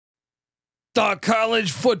The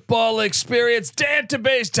college football experience,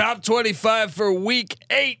 Dantabase top 25 for week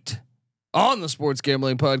 8 on the Sports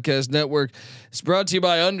Gambling Podcast Network. It's brought to you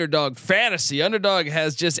by Underdog Fantasy. Underdog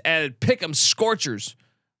has just added Pick'em Scorchers,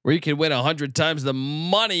 where you can win 100 times the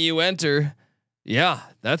money you enter. Yeah,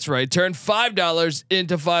 that's right. Turn $5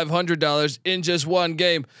 into $500 in just one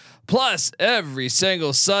game. Plus, every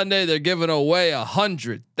single Sunday they're giving away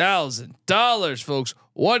 $100,000, folks.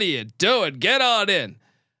 What are you doing? Get on in.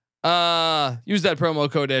 Use that promo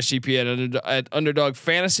code SGP at Underdog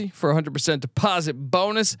Fantasy for 100% deposit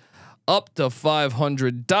bonus up to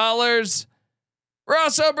 $500. We're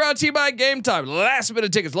also brought to you by Game Time. Last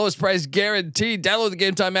minute tickets, lowest price guaranteed. Download the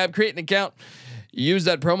Game Time app, create an account. Use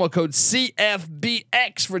that promo code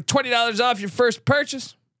CFBX for $20 off your first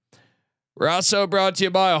purchase. We're also brought to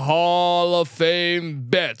you by Hall of Fame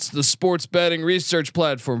Bets, the sports betting research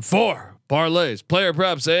platform for parlays, player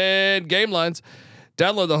props, and game lines.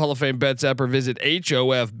 Download the Hall of Fame Bets app or visit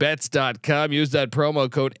HOFBets.com. Use that promo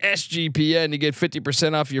code SGPN to get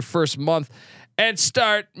 50% off your first month and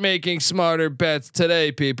start making smarter bets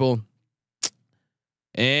today, people.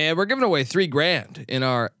 And we're giving away $3,000 in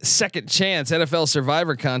our second chance NFL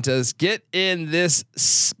Survivor contest. Get in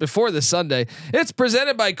this before this Sunday. It's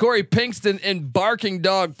presented by Corey Pinkston and Barking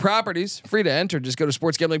Dog Properties. Free to enter. Just go to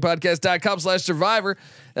sportsgamblingpodcast.com/survivor.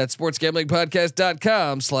 That's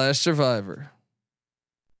sportsgamblingpodcast.com/survivor.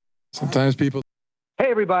 Sometimes people.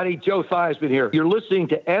 Hey, everybody. Joe Theismann here. You're listening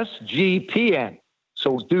to SGPN.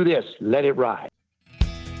 So do this. Let it ride.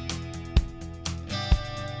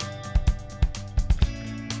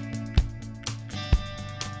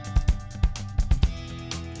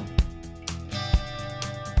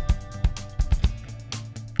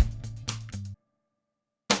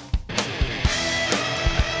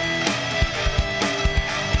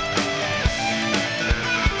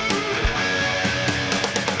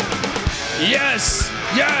 Yes,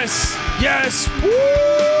 yes, yes. Woo!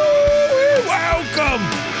 Welcome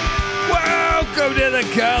to the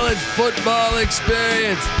college football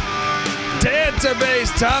experience.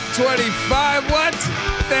 Dantabase top 25. What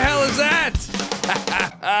the hell is that?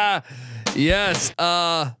 Yes.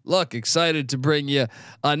 Look, excited to bring you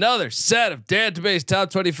another set of Dantabase top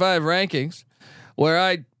 25 rankings, where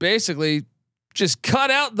I basically just cut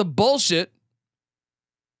out the bullshit.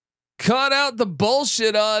 Cut out the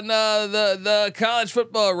bullshit on the college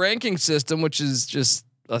football ranking system, which is just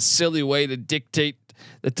a silly way to dictate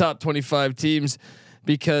the top 25 teams.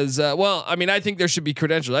 Because, I think there should be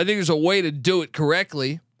credentials. I think there's a way to do it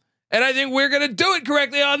correctly, and I think we're gonna do it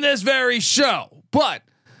correctly on this very show. But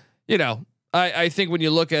I think when you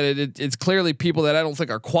look at it, it's clearly people that I don't think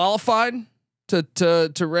are qualified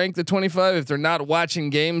to rank the 25 if they're not watching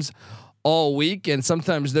games all week, and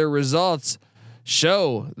sometimes their results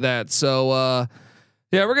show that. So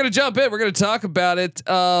we're gonna jump in. We're gonna talk about it.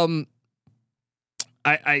 I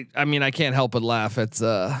can't help but laugh at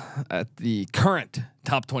the current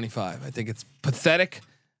top 25. I think it's pathetic.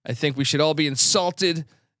 I think we should all be insulted,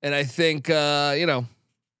 and I think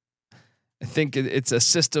it's a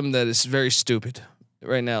system that is very stupid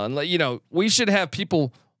right now. And we should have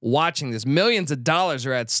people watching this. Millions of dollars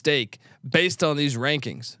are at stake based on these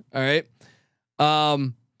rankings. All right.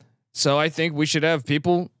 So I think we should have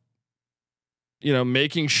people,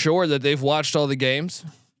 making sure that they've watched all the games,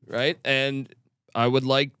 right? And I would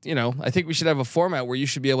like, I think we should have a format where you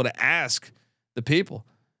should be able to ask the people,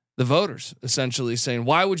 the voters, essentially saying,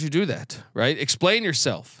 why would you do that? Right? Explain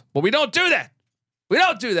yourself. But we don't do that. We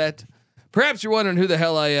don't do that. Perhaps you're wondering who the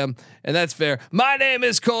hell I am, and that's fair. My name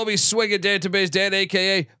is Colby Swig at Dantabase Dan,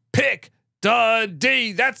 aka Pick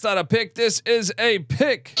Dundee. That's not a pick. This is a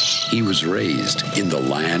pick. He was raised in the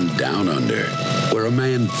land down under, where a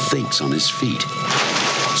man thinks on his feet,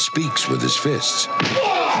 speaks with his fists,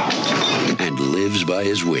 and lives by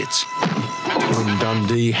his wits. When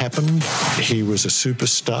Dundee happened, he was a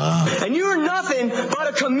superstar. And you're nothing but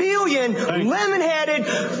a chameleon, lemon-headed,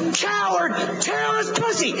 coward, tailless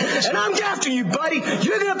pussy. And I'm after you, buddy.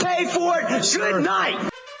 You're going to pay for it. Good night.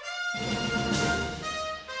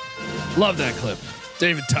 Love that clip.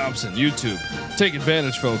 David Thompson, YouTube. Take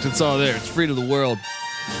advantage, folks. It's all there. It's free to the world.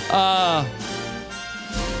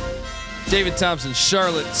 David Thompson,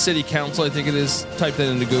 Charlotte City Council, I think it is. Type that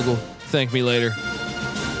into Google. Thank me later.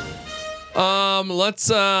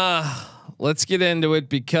 Let's get into it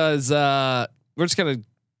because we're just gonna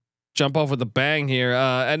jump off with a bang here.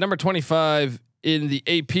 At number 25 in the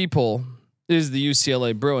AP poll is the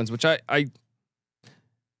UCLA Bruins, which I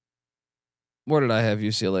where did I have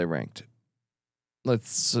UCLA ranked?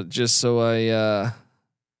 Let's just so I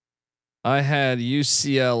had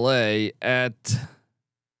UCLA at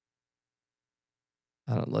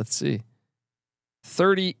let's see.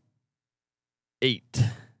 38.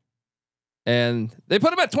 And they put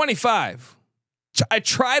them at 25. I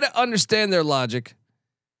try to understand their logic,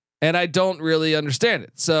 and I don't really understand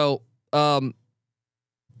it. So I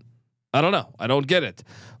don't know. I don't get it.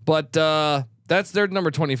 But that's their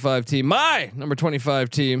number 25 team. My number 25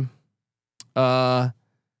 team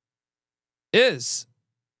is,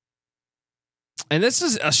 and this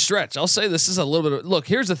is a stretch. I'll say this is a little bit of, look,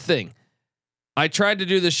 here's the thing. I tried to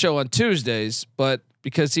do this show on Tuesdays, but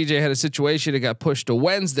because CJ had a situation, it got pushed to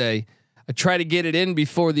Wednesday. I try to get it in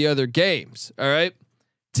before the other games. All right.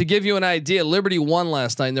 To give you an idea, Liberty won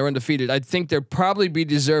last night and they're undefeated. I think they'll probably be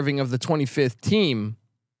deserving of the 25th team,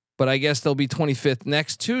 but I guess they'll be 25th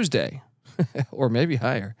next Tuesday or maybe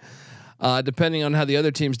higher, depending on how the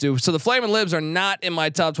other teams do. So the Flamin' Libs are not in my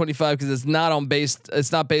top 25 because it's not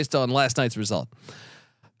based on last night's result.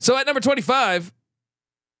 So at number 25,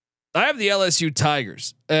 I have the LSU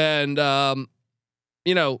Tigers, and the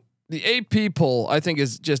AP poll I think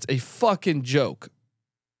is just a fucking joke.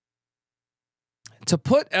 To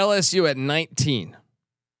put LSU at 19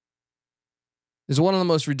 is one of the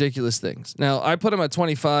most ridiculous things. Now I put them at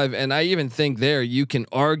 25, and I even think there you can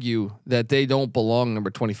argue that they don't belong number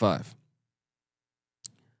 25.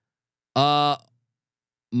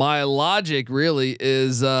 My logic really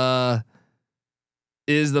is the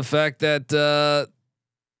fact that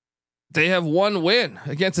they have one win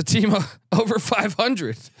against a team over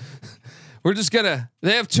 500.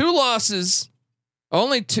 They have 2 losses.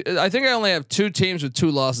 Only 2. I think I only have 2 teams with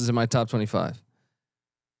 2 losses in my top 25.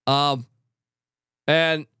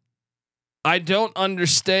 And I don't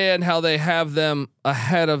understand how they have them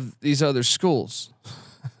ahead of these other schools.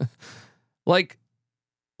 Like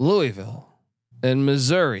Louisville and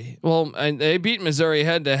Missouri. Well, and they beat Missouri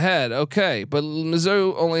head to head. Okay. But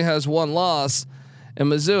Mizzou only has 1 loss, and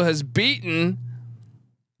Mizzou has beaten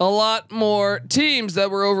a lot more teams that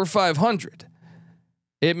were over 500.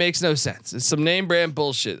 It makes no sense. It's some name brand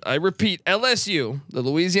bullshit. I repeat, LSU, the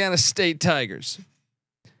Louisiana State Tigers.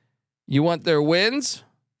 You want their wins?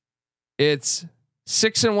 It's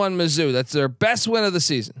 6-1 Mizzou. That's their best win of the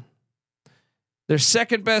season. Their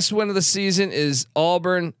second best win of the season is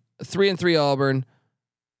Auburn, 3-3 Auburn,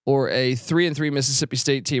 or a 3-3 Mississippi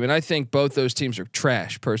State team. And I think both those teams are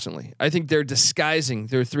trash. Personally, I think they're disguising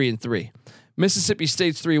their 3-3. Mississippi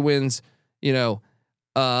State's 3 wins.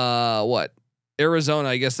 What? Arizona,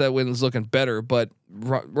 I guess that win's looking better, but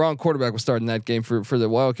wrong quarterback was starting that game for the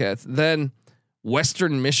Wildcats. Then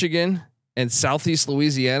Western Michigan and Southeast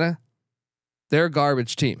Louisiana, they're a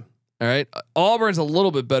garbage team. All right, Auburn's a little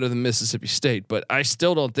bit better than Mississippi State, but I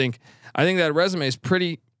still don't think. I think that resume is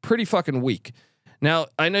pretty fucking weak. Now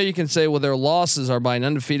I know you can say, well, their losses are by an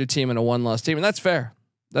undefeated team and a 1-loss team, and that's fair.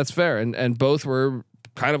 That's fair, and both were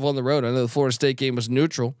kind of on the road. I know the Florida State game was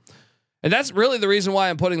neutral, and that's really the reason why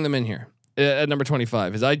I'm putting them in here at number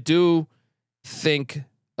 25. Is I do think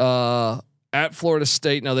at Florida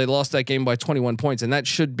State, now they lost that game by 21 points, and that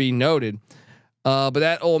should be noted. But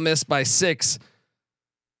that Ole Miss by 6.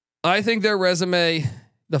 I think their resume,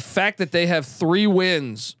 the fact that they have 3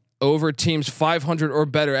 wins over teams 500 or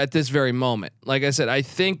better at this very moment, like I said, I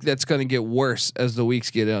think that's going to get worse as the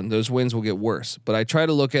weeks get on. Those wins will get worse. But I try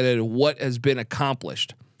to look at it what has been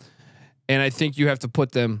accomplished, and I think you have to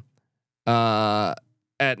put them at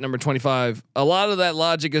number 25. A lot of that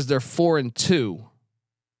logic is they're 4-2.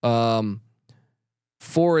 4-2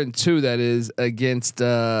 that is against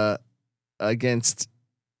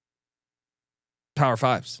Power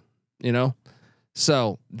Fives,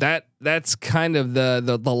 so that's kind of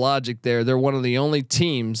the logic there. They're one of the only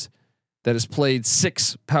teams that has played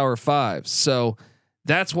 6 Power Fives, so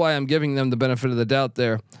that's why I'm giving them the benefit of the doubt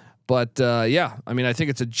there. But yeah, I mean, I think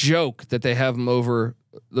it's a joke that they have them over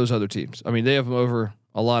those other teams. I mean, they have them over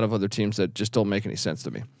a lot of other teams that just don't make any sense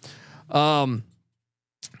to me.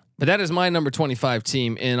 But that is my number 25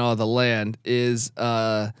 team in all the land is,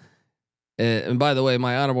 and by the way,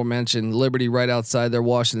 my honorable mention, Liberty right outside there,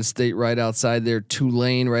 Washington State right outside there,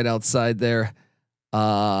 Tulane right outside there,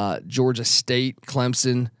 Georgia State,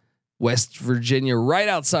 Clemson, West Virginia right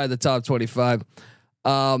outside the top 25.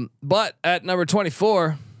 But at number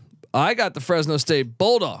 24, I got the Fresno State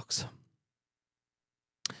Bulldogs.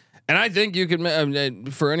 And I think you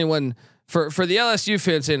can, for anyone, for the LSU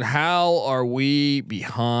fans, saying how are we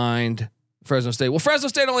behind Fresno State? Well, Fresno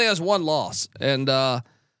State only has 1 loss, and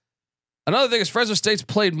another thing is Fresno State's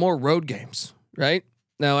played more road games. Right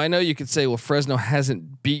now, I know you could say, well, Fresno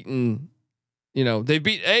hasn't beaten.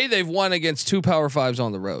 They've won against 2 Power Fives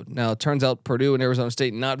on the road. Now it turns out Purdue and Arizona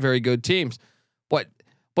State not very good teams, but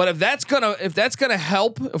if that's gonna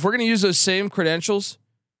help, if we're gonna use those same credentials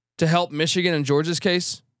to help Michigan and Georgia's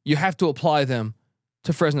case, you have to apply them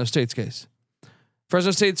to Fresno State's case.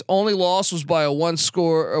 Fresno State's only loss was by a one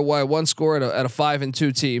score at a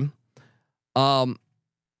 5-2 team.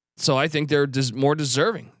 So I think they're more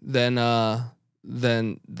deserving than the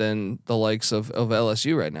likes of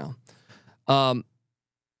LSU right now.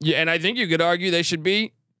 Yeah, and I think you could argue they should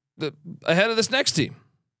be ahead of this next team,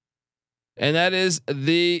 and that is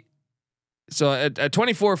so at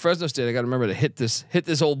 24 Fresno State. I got to remember to hit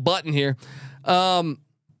this old button here.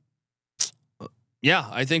 Yeah,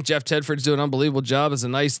 I think Jeff Tedford's doing an unbelievable job. They've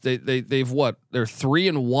they're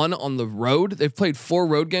 3-1 on the road. They've played 4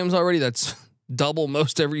 road games already. That's double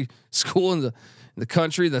most every school in the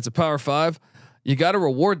country. That's a Power 5. You got to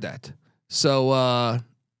reward that. So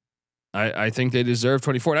I think they deserve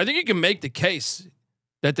 24. And I think you can make the case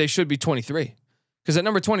that they should be 23. Because at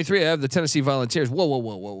number 23, I have the Tennessee Volunteers.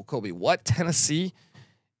 Whoa, Colby. What? Tennessee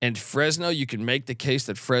and Fresno? You can make the case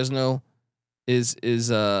that Fresno is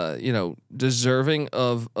deserving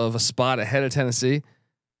of a spot ahead of Tennessee.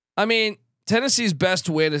 I mean, Tennessee's best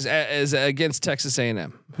win is against Texas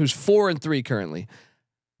A&M, who's 4-3 currently.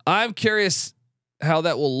 I'm curious how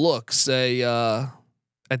that will look, say, at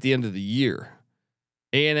the end of the year.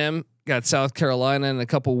 A&M got South Carolina in a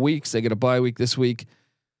couple weeks. They get a bye week this week.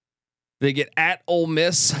 They get at Ole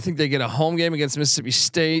Miss. I think they get a home game against Mississippi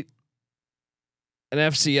State, an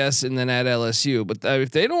FCS, and then at LSU. But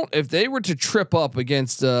if they were to trip up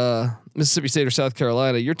against Mississippi State or South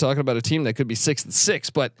Carolina, you're talking about a team that could be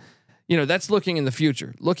 6-6. But that's looking in the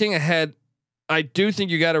future. Looking ahead, I do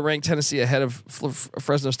think you got to rank Tennessee ahead of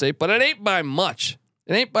Fresno State, but it ain't by much.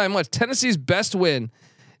 Tennessee's best win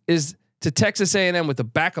is to Texas A&M with a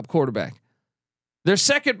backup quarterback. Their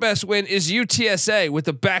second best win is UTSA with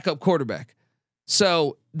a backup quarterback.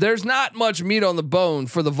 So there's not much meat on the bone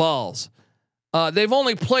for the Vols. They've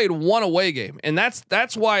only played 1 away game, and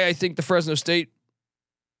that's why I think the Fresno State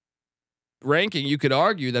ranking, you could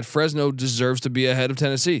argue that Fresno deserves to be ahead of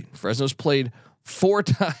Tennessee. Fresno's played 4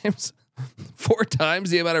 times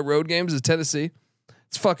the amount of road games as Tennessee.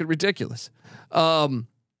 It's fucking ridiculous. And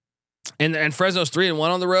Fresno's 3-1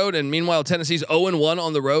 on the road, and meanwhile Tennessee's 0-1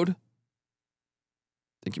 on the road.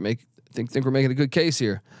 Think we're making a good case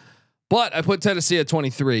here, but I put Tennessee at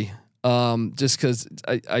 23, just because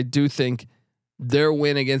I do think their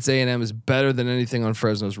win against A&M is better than anything on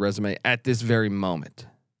Fresno's resume at this very moment.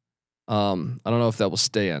 I don't know if that will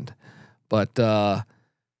stand, but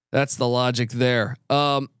that's the logic there.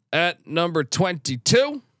 At number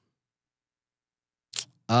 22,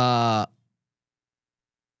 I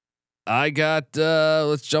got.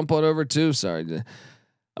 Let's jump on over to. Sorry.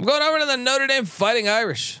 I'm going over to the Notre Dame Fighting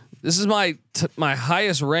Irish. This is my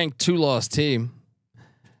highest ranked 2-loss team.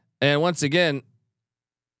 And once again,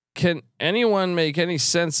 can anyone make any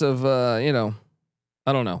sense of, I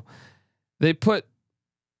don't know. They put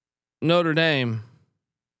Notre Dame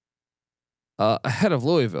ahead of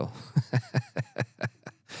Louisville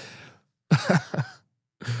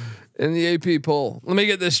in the AP poll. Let me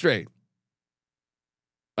get this straight.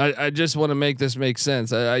 I just want to make this make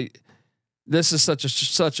sense. This is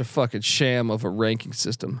such a fucking sham of a ranking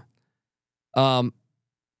system.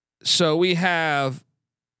 So we have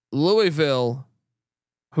Louisville,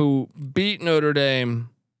 who beat Notre Dame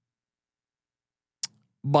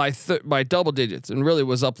by double digits and really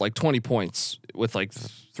was up like 20 points with like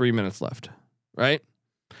 3 minutes left. Right?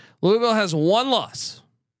 Louisville has 1 loss.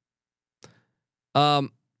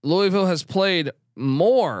 Louisville has played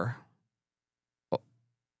more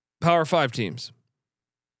Power 5 teams.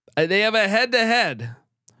 They have a head-to-head.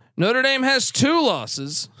 Notre Dame has 2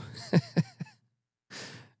 losses.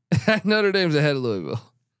 Notre Dame's ahead of Louisville.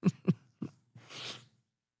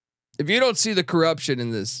 If you don't see the corruption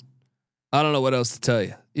in this, I don't know what else to tell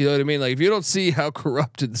you. You know what I mean? Like, if you don't see how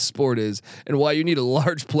corrupted the sport is and why you need a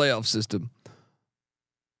large playoff system,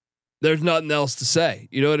 there's nothing else to say.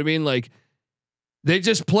 You know what I mean? Like, they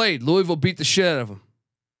just played. Louisville beat the shit out of them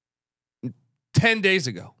 10 days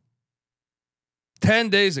ago. 10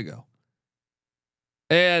 days ago.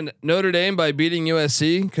 And Notre Dame, by beating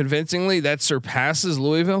USC convincingly, that surpasses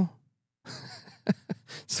Louisville.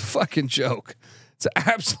 It's a fucking joke. It's an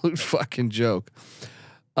absolute fucking joke.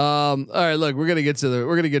 All right, look, we're gonna get to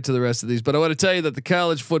the rest of these, but I want to tell you that the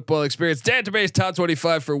college football experience Dantabase top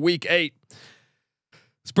 25 for week 8.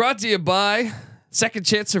 It's brought to you by Second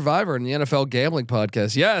Chance Survivor and the NFL Gambling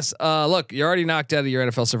Podcast. Yes, look, you're already knocked out of your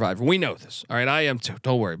NFL Survivor. We know this. All right, I am too.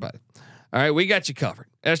 Don't worry about it. All right, we got you covered.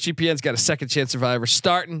 SGPN's got a Second Chance Survivor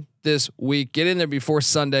starting this week. Get in there before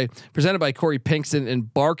Sunday. Presented by Corey Pinkston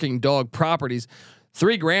and Barking Dog Properties.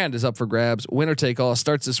 $3 grand is up for grabs. Winner take all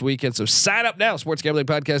starts this weekend. So sign up now.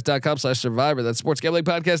 sportsgamblingpodcast.com/survivor. That's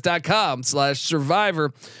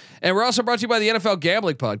sportsgamblingpodcast.com/survivor. And we're also brought to you by the NFL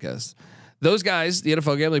Gambling Podcast. Those guys, the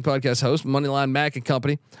NFL Gambling Podcast host, Moneyline Mac and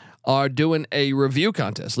company, are doing a review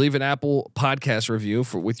contest. Leave an Apple Podcast review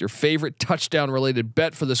with your favorite touchdown related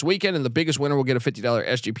bet for this weekend, and the biggest winner will get a $50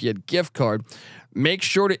 SGPN gift card. Make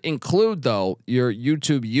sure to include though your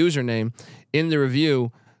YouTube username in the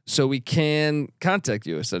review so we can contact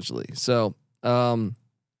you essentially. So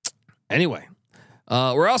anyway,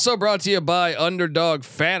 we're also brought to you by Underdog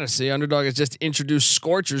Fantasy. Underdog has just introduced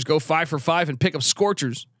Scorchers. Go 5 for 5 and pick up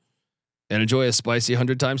Scorchers and enjoy a spicy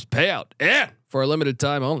 100 times payout. And for a limited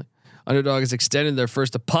time only, Underdog has extended their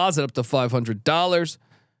first deposit up to $500.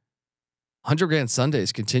 100 grand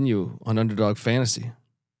Sundays continue on Underdog Fantasy.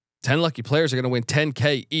 10 lucky players are going to win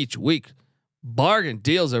 $10K each week. Bargain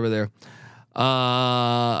deals over there.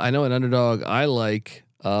 I know an Underdog I like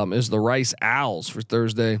is the Rice Owls for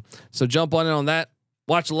Thursday. So jump on in on that.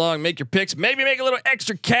 Watch along, make your picks, maybe make a little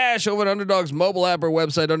extra cash over at Underdog's mobile app or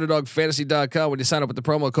website, underdogfantasy.com. When you sign up with the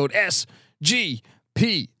promo code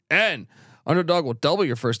SGPN, Underdog will double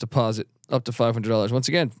your first deposit up to $500. Once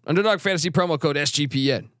again, Underdog Fantasy promo code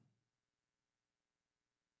SGPN.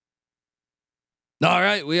 All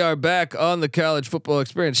right, we are back on the College Football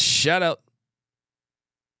Experience. Shout out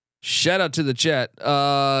to the chat.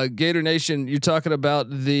 Gator Nation, you're talking about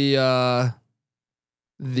the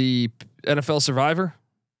NFL Survivor.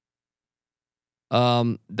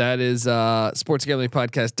 That is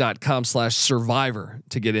sportsgamblingpodcast.com/survivor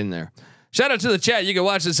to get in there. Shout out to the chat. You can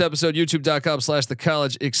watch this episode, youtube.com/the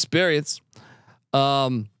college experience.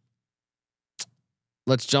 Let's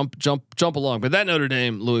jump along. But that Notre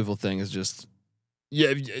Dame Louisville thing is just,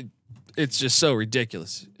 it's just so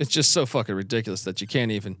ridiculous. It's just so fucking ridiculous that you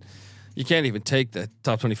can't even take the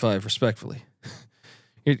top 25 respectfully.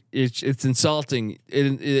 It's insulting.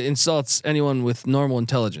 It insults anyone with normal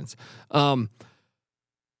intelligence.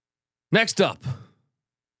 Next up,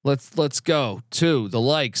 let's go to the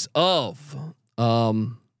likes of a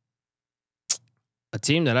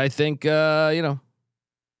team that I think So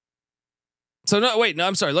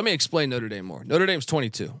I'm sorry. Let me explain Notre Dame more. Notre Dame's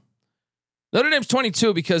 22. Notre Dame's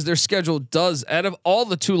 22 because their schedule does, out of all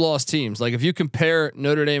the 2-loss teams, like if you compare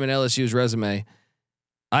Notre Dame and LSU's resume,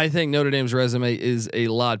 I think Notre Dame's resume is a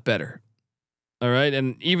lot better. All right.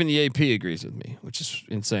 And even the AP agrees with me, which is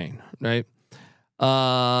insane. Right.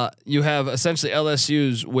 You have essentially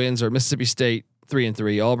LSU's wins are Mississippi State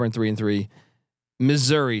 3-3, Auburn 3-3,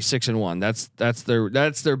 Missouri 6-1. That's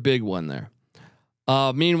their big one there.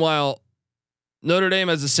 Meanwhile, Notre Dame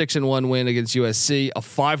has a 6-1 win against USC, a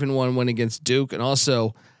 5-1 win against Duke, and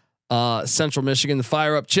also Central Michigan, the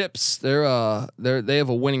Fire Up Chips. They have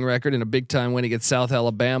a winning record and a big time win against South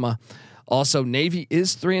Alabama. Also, Navy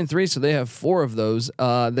is 3-3, so they have 4 of those.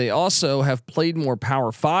 They also have played more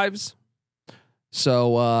Power Fives,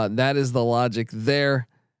 so that is the logic there.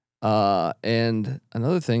 And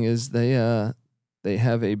another thing is they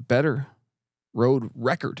have a better road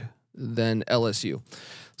record than LSU.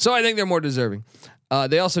 So I think they're more deserving.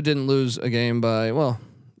 They also didn't lose a game by,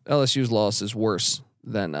 LSU's loss is worse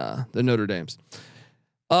than the Notre Dame's.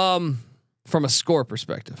 From a score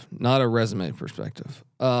perspective, not a resume perspective.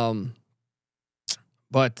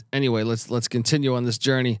 But anyway, let's continue on this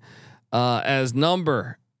journey. As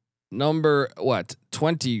number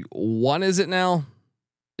 21 is it now?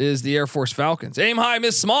 Is the Air Force Falcons. Aim high,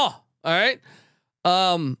 miss small. All right.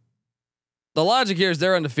 The logic here is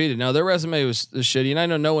they're undefeated. Now their resume was shitty, and I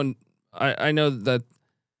know I know that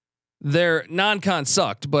their non-con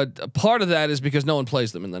sucked, but part of that is because no one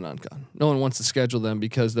plays them in the non-con. No one wants to schedule them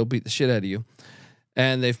because they'll beat the shit out of you,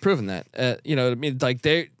 and they've proven that. You know what I mean? Like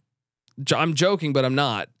I'm joking, but I'm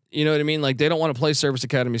not. You know what I mean? Like they don't want to play service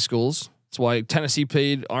academy schools. That's why Tennessee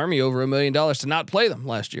paid Army over $1 million to not play them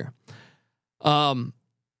last year.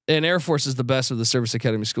 And Air Force is the best of the service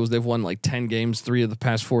academy schools. They've won like 10 games, 3 of the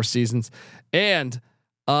past 4 seasons. And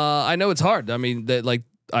I know it's hard. I mean, that like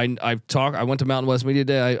I've talked. I went to Mountain West Media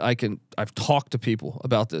Day. I've talked to people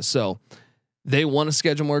about this. So they want to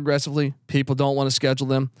schedule more aggressively. People don't want to schedule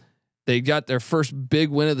them. They got their first big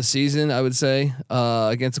win of the season, I would say,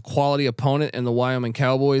 against a quality opponent in the Wyoming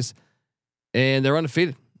Cowboys, and they're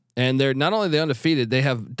undefeated. And they're not only undefeated, they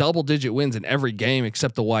have double-digit wins in every game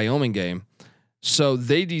except the Wyoming game. So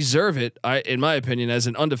they deserve it, in my opinion, as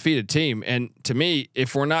an undefeated team. And to me,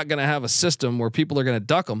 if we're not going to have a system where people are going to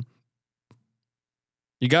duck them,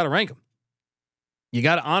 you got to rank them. You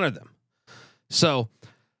got to honor them. So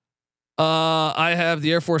I have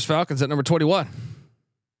the Air Force Falcons at number 21.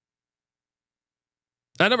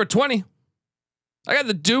 At number 20, I got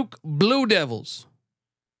the Duke Blue Devils.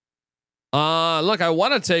 Look, I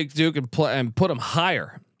want to take Duke and put them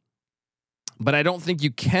higher, but I don't think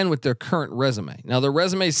you can with their current resume. Now their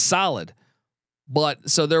resume is solid, but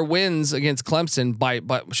so their wins against Clemson by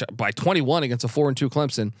 21 against a 4-2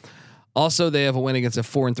 Clemson. Also, they have a win against a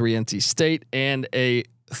 4-3 NC State and a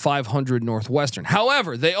 500 Northwestern.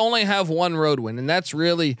 However, they only have one road win, and that's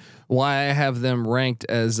really why I have them ranked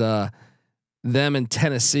as them and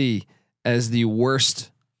Tennessee as the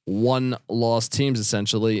worst one-loss teams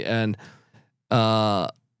essentially, and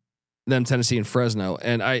them Tennessee and Fresno.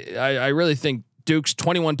 And I really think Duke's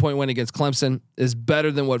 21-point win against Clemson is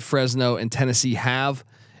better than what Fresno and Tennessee have,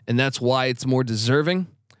 and that's why it's more deserving.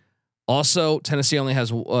 Also, Tennessee only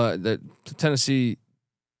has Tennessee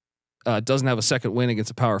doesn't have a second win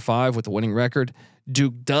against a Power 5 with a winning record.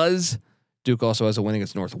 Duke does. Duke also has a win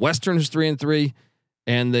against Northwestern, who's 3-3,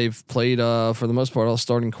 and they've played for the most part all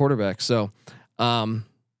starting quarterbacks. So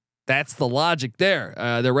that's the logic there.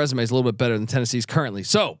 Their resume is a little bit better than Tennessee's currently.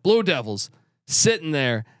 So Blue Devils sitting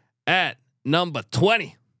there at number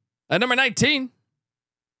 20. At number 19,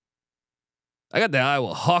 I got the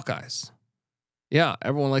Iowa Hawkeyes. Yeah,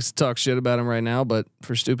 everyone likes to talk shit about them right now, but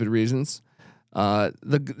for stupid reasons. What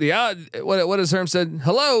has Herm said?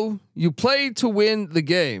 Hello, you play to win the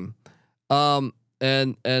game, and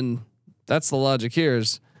that's the logic here.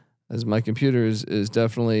 As my computer is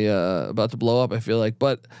definitely about to blow up, I feel like.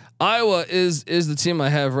 But Iowa is the team I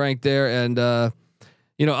have ranked there, and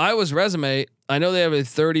Iowa's resume. I know they have a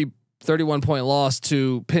 31 point loss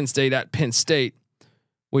to Penn State at Penn State,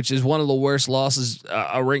 which is one of the worst losses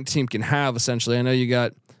a ranked team can have. Essentially, I know you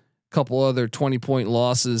got a couple other 20-point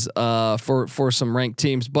losses for some ranked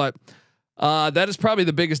teams, but that is probably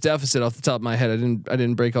the biggest deficit off the top of my head. I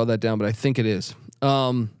didn't break all that down, but I think it is.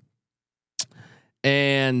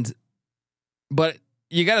 But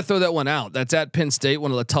you got to throw that one out. That's at Penn State,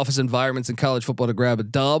 one of the toughest environments in college football to grab a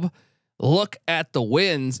dub. Look at the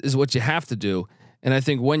wins is what you have to do, and I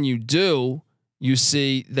think when you do, you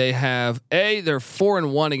see they're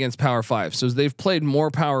 4-1 against Power 5. So they've played more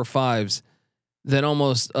Power 5s than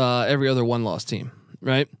almost every other one-loss team,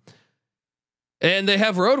 right? And they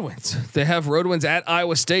have road wins. They have road wins at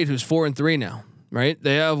Iowa State, who's 4-3 now, right?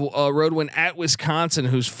 They have a road win at Wisconsin,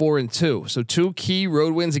 who's 4-2. So 2 key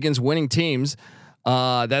road wins against winning teams.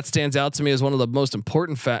 That stands out to me as one of the most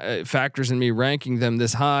important factors in me ranking them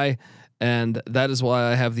this high, and that is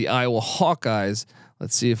why I have the Iowa Hawkeyes.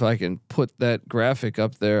 Let's see if I can put that graphic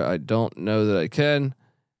up there. I don't know that I can.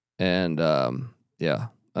 And yeah,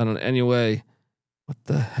 I don't. Anyway, what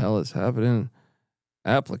the hell is happening?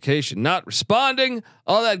 Application not responding.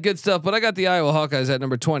 All that good stuff. But I got the Iowa Hawkeyes at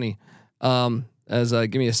number 20.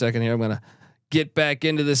 Give me a second here. I'm gonna get back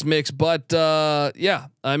into this mix. But yeah,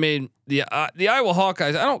 I mean the Iowa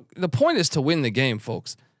Hawkeyes. The point is to win the game,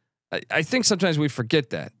 folks. I think sometimes we forget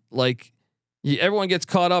that. Like everyone gets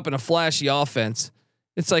caught up in a flashy offense.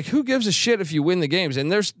 It's like, who gives a shit if you win the games?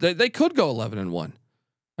 And they could go 11-1.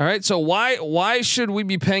 All right. So why should we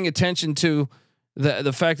be paying attention to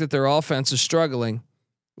the fact that their offense is struggling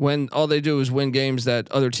when all they do is win games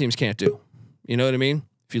that other teams can't do? You know what I mean?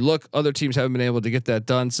 If you look, other teams haven't been able to get that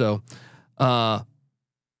done. So shout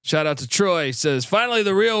out to Troy. He says, finally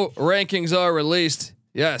the real rankings are released.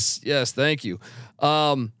 Yes. Thank you.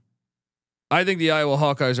 I think the Iowa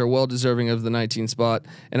Hawkeyes are well deserving of the 19 spot.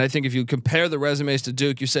 And I think if you compare the resumes to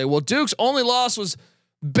Duke, you say, well, Duke's only loss was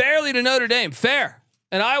barely to Notre Dame. Fair.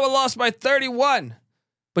 And Iowa lost by 31.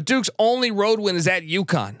 But Duke's only road win is at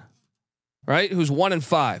UConn, right? Who's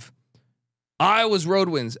 1-5. Iowa's road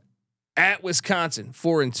wins at Wisconsin,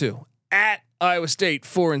 4-2. At Iowa State,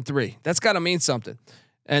 4-3. That's got to mean something.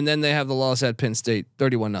 And then they have the loss at Penn State,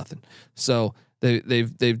 31-0. So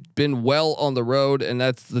they've been well on the road, and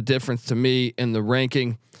that's the difference to me in the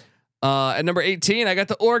ranking. At number 18, I got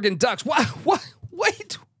the Oregon Ducks. What?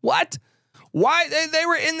 Wait, what? Why they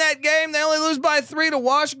were in that game? They only lose by 3 to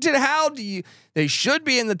Washington. How do you? They should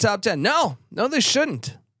be in the top 10. No, they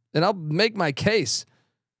shouldn't. And I'll make my case.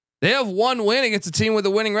 They have one win against a team with a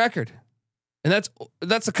winning record, and that's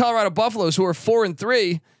the Colorado Buffaloes, who are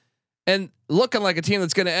 4-3 and looking like a team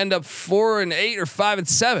that's going to end up 4-8 or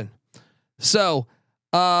 5-7. So,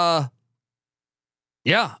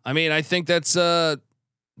 yeah, I mean, I think that's the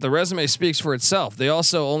resume speaks for itself. They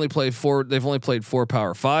also only played 4. They've only played 4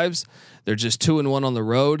 Power 5s. They're just 2-1 on the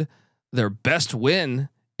road. Their best win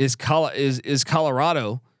is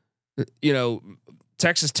Colorado. You know,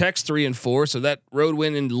 Texas Tech's 3-4. So that road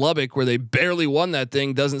win in Lubbock, where they barely won that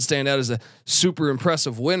thing, doesn't stand out as a super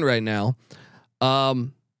impressive win right now.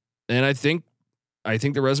 And I think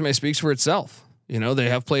the resume speaks for itself. You know, they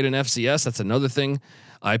have played in FCS. That's another thing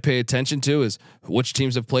I pay attention to, is which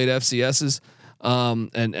teams have played FCSs.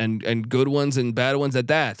 and good ones and bad ones at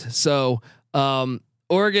that. So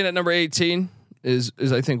Oregon at number 18 is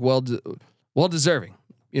I think well deserving.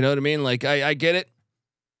 You know what I mean? Like I get it.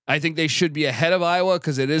 I think they should be ahead of Iowa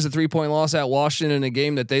because it is a 3-point loss at Washington in a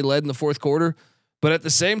game that they led in the fourth quarter. But at the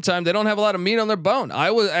same time, they don't have a lot of meat on their bone.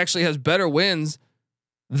 Iowa actually has better wins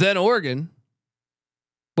than Oregon,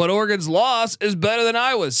 but Oregon's loss is better than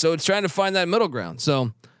Iowa's. So it's trying to find that middle ground.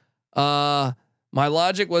 So my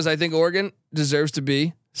logic was I think Oregon deserves to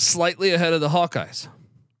be slightly ahead of the Hawkeyes.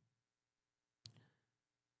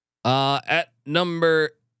 At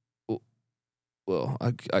number, well,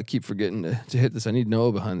 I keep forgetting to hit this. I need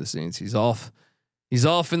Noah behind the scenes. He's off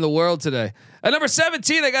in the world today. At number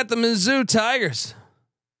 17, I got the Mizzou Tigers,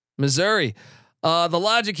 Missouri. The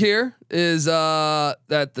logic here is that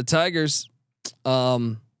the Tigers,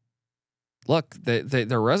 look,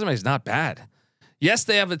 their resume is not bad. Yes,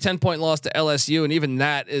 they have a 10-point loss to LSU, and even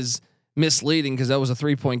that is misleading because that was a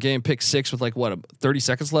 3-point game, pick 6 with 30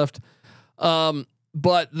 seconds left.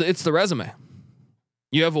 But it's the resume.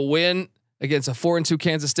 You have a win against a 4-2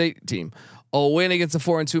 Kansas State team, a win against a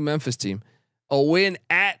 4-2 Memphis team, a win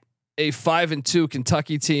at a 5-2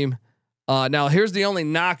 Kentucky team. Now here's the only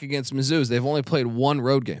knock against Mizzou is they've only played one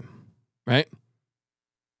road game, right?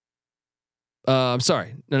 I'm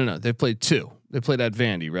sorry. No. They've played 2. They played at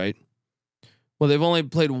Vandy, right? Well, they've only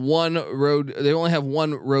played one road. They only have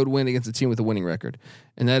one road win against a team with a winning record,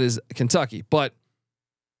 and that is Kentucky. But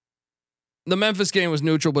the Memphis game was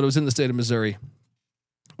neutral, but it was in the state of Missouri.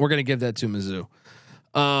 We're going to give that to Mizzou.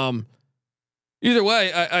 Either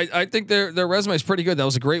way, I think their resume is pretty good. That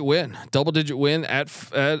was a great win, double-digit win at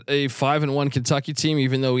a 5-1 Kentucky team.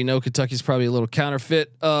 Even though we know Kentucky's probably a little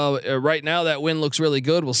counterfeit right now, that win looks really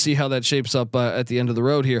good. We'll see how that shapes up at the end of the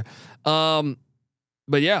road here.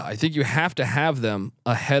 But yeah, I think you have to have them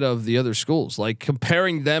ahead of the other schools. Like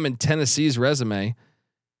comparing them and Tennessee's resume,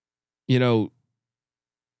 you know,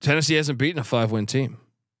 Tennessee hasn't beaten a 5-win team.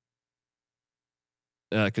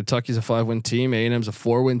 Kentucky's a 5-win team. A&M's a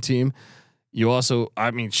 4-win team. You also,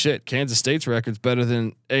 I mean, shit, Kansas State's record's better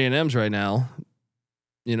than A&M's right now.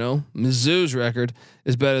 You know, Mizzou's record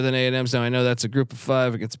is better than A&M's. Now I know that's a group of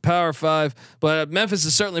 5 against a power 5, but Memphis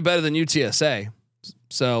is certainly better than UTSA.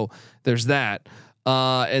 So there's that.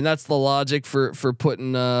 And that's the logic for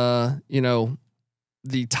putting,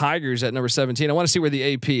 the Tigers at number 17. I want to see where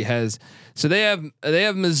the AP has. So they have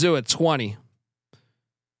Mizzou at 20.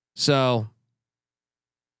 So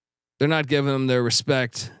they're not giving them their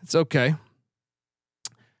respect. It's okay.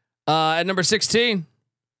 At number 16,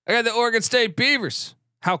 I got the Oregon State Beavers.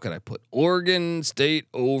 How could I put Oregon State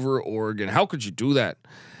over Oregon? How could you do that?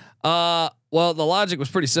 Well, the logic was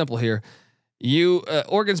pretty simple here.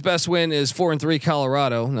 Oregon's best win is 4-3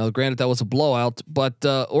 Colorado. Now, granted, that was a blowout, but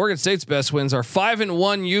Oregon State's best wins are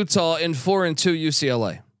 5-1 Utah and 4-2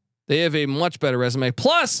 UCLA. They have a much better resume.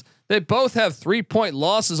 Plus, they both have 3-point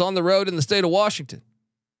losses on the road in the state of Washington.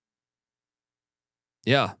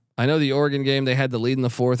 Yeah, I know the Oregon game, they had the lead in the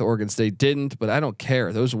 4th. Oregon State didn't, but I don't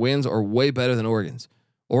care. Those wins are way better than Oregon's.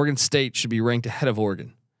 Oregon State should be ranked ahead of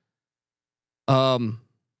Oregon. And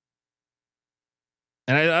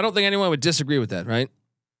I don't think anyone would disagree with that, right?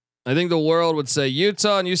 I think the world would say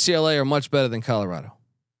Utah and UCLA are much better than Colorado.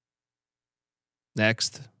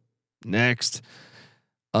 Next. They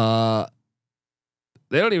don't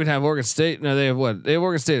even have Oregon State. No, they have what? They have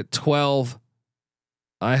Oregon State at 12.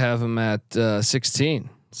 I have them at 16.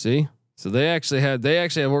 See? So they actually have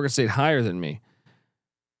Oregon State higher than me,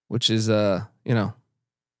 which is kind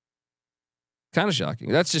of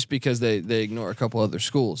shocking. That's just because they ignore a couple other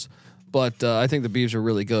schools. But I think the Beavs are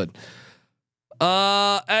really good.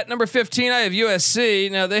 At number 15, I have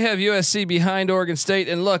USC. Now they have USC behind Oregon State,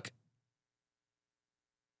 and look,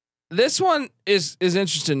 this one is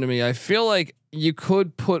interesting to me. I feel like you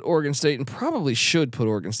could put Oregon State and probably should put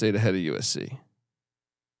Oregon State ahead of USC.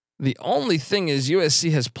 The only thing is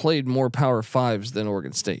USC has played more Power 5s than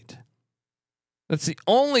Oregon State. That's the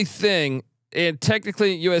only thing. And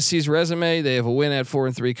technically, USC's resume, they have a win at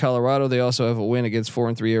 4-3 Colorado. They also have a win against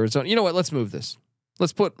 4-3 Arizona. You know what? Let's move this.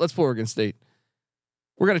 Let's put Oregon State.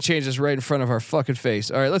 We're gonna change this right in front of our fucking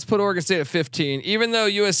face. All right, let's put Oregon State at 15. Even though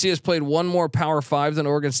USC has played one more Power 5 than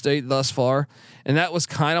Oregon State thus far, and that was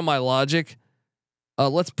kind of my logic.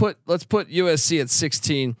 Let's put USC at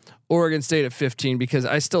 16, Oregon State at 15, because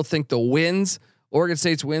I still think the wins, Oregon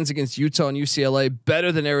State's wins against Utah and UCLA,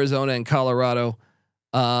 better than Arizona and Colorado,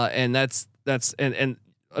 and that's and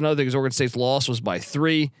another thing is Oregon State's loss was by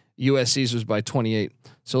 3, USC's was by 28.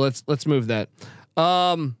 So let's move that.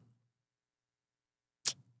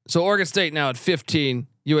 So Oregon State now at 15,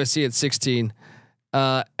 USC at 16.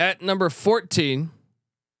 At number 14,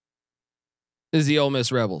 is the Ole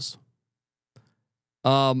Miss Rebels.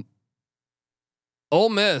 Ole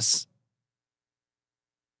Miss,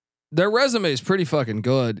 their resume is pretty fucking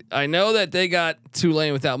good. I know that they got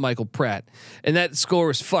Tulane without Michael Pratt, and that score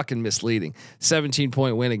was fucking misleading.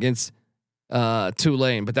 17-point win against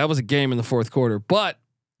Tulane, but that was a game in the fourth quarter. But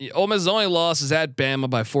Ole Miss's only loss is at Bama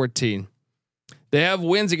by 14. They have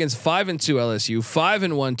wins against 5-2 LSU,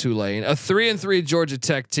 5-1 Tulane, a 3-3 Georgia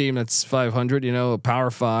Tech team that's 500. A Power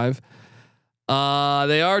 5.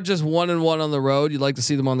 They are just 1-1 on the road. You'd like to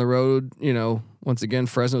see them on the road. Once again,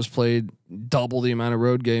 Fresno's played double the amount of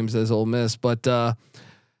road games as Ole Miss, but hey,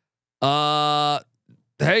 I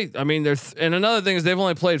mean, and another thing is they've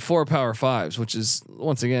only played 4 Power 5s, which is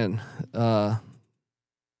once again,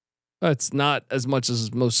 it's not as much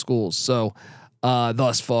as most schools. So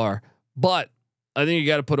thus far, but I think you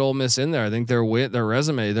got to put Ole Miss in there. I think their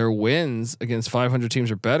resume, their wins against 500 teams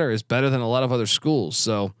or better is better than a lot of other schools.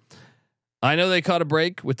 So I know they caught a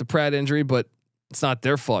break with the Pratt injury, but it's not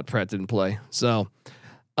their fault Pratt didn't play. So,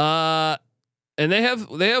 and they have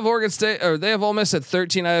Oregon State, or they have Ole Miss at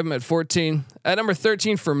 13. I have them at 14. At number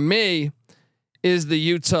 13 for me is the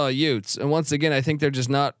Utah Utes. And once again, I think they're just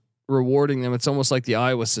not rewarding them. It's almost like the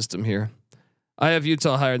Iowa system here. I have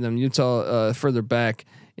Utah higher than them. Utah further back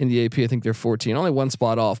in the AP. I think they're 14, only one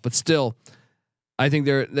spot off, but still, I think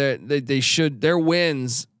they should their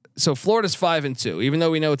wins. So Florida's 5-2, even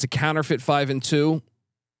though we know it's a counterfeit 5-2.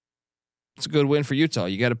 It's a good win for Utah.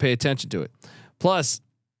 You got to pay attention to it. Plus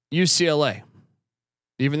UCLA,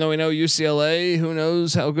 even though we know UCLA, who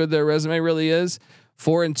knows how good their resume really is.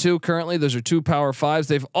 4-2 currently. Those are 2 Power 5s.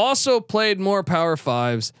 They've also played more Power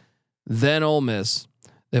 5s than Ole Miss.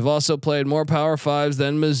 They've also played more Power 5s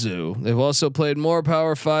than Mizzou. They've also played more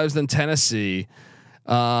Power 5s than Tennessee.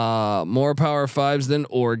 More Power 5s than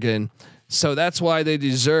Oregon. So that's why they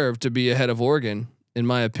deserve to be ahead of Oregon, in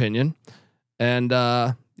my opinion. And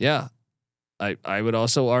yeah, I would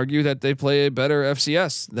also argue that they play a better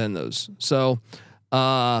FCS than those. So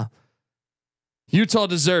Utah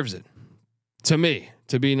deserves it, to me,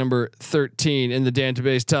 to be number 13 in the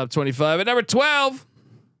Dantabase top 25. At number 12.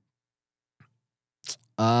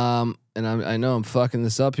 And I know I'm fucking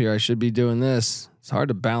this up here. I should be doing this. It's hard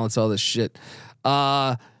to balance all this shit.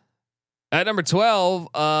 At number 12,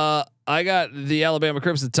 I got the Alabama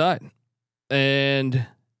Crimson Tide, and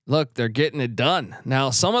look, they're getting it done. Now,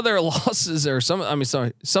 some of their losses some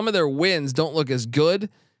of their wins don't look as good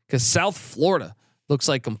because South Florida looks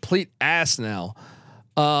like complete ass now.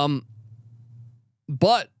 But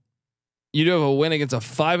you do have a win against a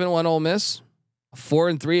 5-1 Ole Miss, a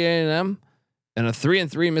 4-3 A&M, and a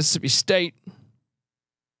 3-3 Mississippi State.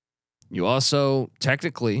 You also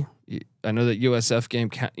technically, I know that USF game,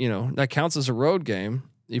 that counts as a road game,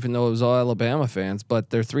 even though it was all Alabama fans, but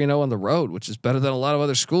they're 3-0 on the road, which is better than a lot of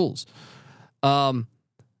other schools. So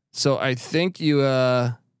I think you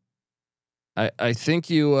have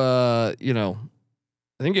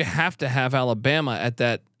to have Alabama at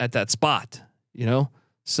that spot,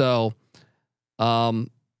 So, Bama,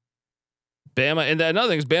 and another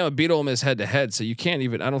thing is Bama beat Ole Miss head to head, so you can't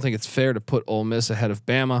even. I don't think it's fair to put Ole Miss ahead of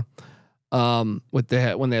Bama, when they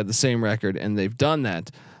had the same record, and they've done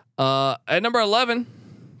that. At number 11,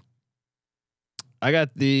 I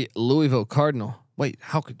got the Louisville Cardinal. Wait,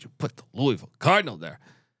 how could you put the Louisville Cardinal there?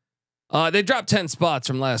 They dropped 10 spots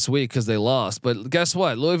from last week because they lost, but guess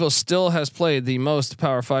what? Louisville still has played the most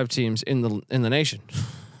Power 5 teams in the nation.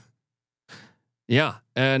 Yeah,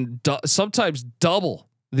 and sometimes double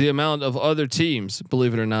the amount of other teams,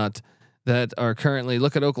 believe it or not, that are currently.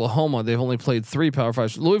 Look at Oklahoma; they've only played 3 Power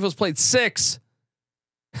 5s. Louisville's played 6.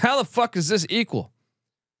 How the fuck is this equal?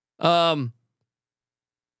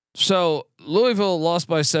 So Louisville lost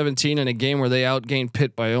by 17 in a game where they outgained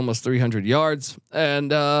Pitt by almost 300 yards.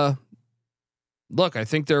 And look, I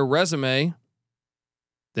think their resume.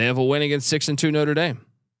 They have a win against 6-2 Notre Dame.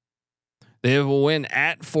 They have a win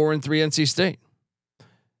at 4-3 NC State.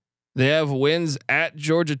 They have wins at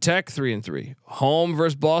Georgia Tech 3-3, home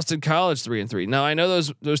versus Boston College 3-3. Now I know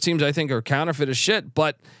those teams I think are counterfeit as shit,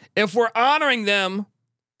 but if we're honoring them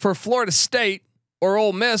for Florida State or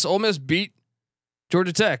Ole Miss beat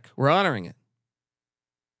Georgia Tech. We're honoring it.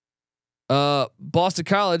 Boston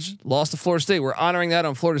College lost to Florida State. We're honoring that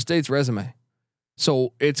on Florida State's resume.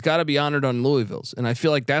 So it's got to be honored on Louisville's, and I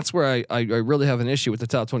feel like that's where I really have an issue with the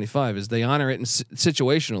top 25 is they honor it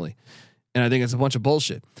situationally, and I think it's a bunch of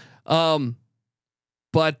bullshit.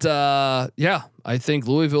 But yeah, I think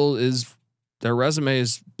Louisville their resume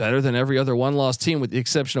is better than every other one-loss team, with the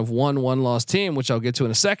exception of one-loss team, which I'll get to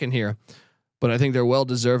in a second here. But I think they're well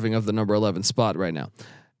deserving of the number 11 spot right now.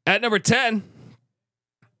 At number 10,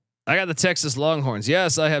 I got the Texas Longhorns.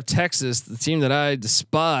 Yes, I have Texas, the team that I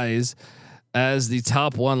despise, as the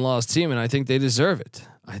top 1-loss team, and I think they deserve it.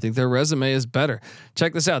 I think their resume is better.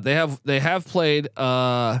 Check this out. They have played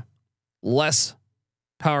less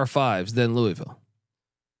Power 5s than Louisville.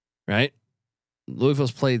 Right?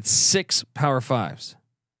 Louisville's played 6 Power 5s.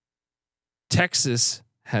 Texas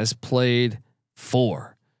has played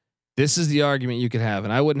 4. This is the argument you could have,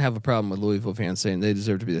 and I wouldn't have a problem with Louisville fans saying they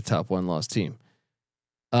deserve to be the top 1-loss team.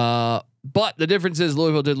 But the difference is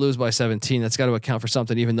Louisville did lose by 17. That's got to account for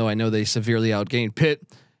something, even though I know they severely outgained Pitt.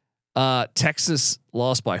 Texas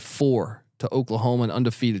lost by 4 to Oklahoma, an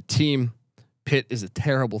undefeated team. Pitt is a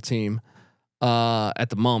terrible team, at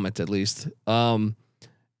the moment, at least. And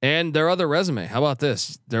their other resume. How about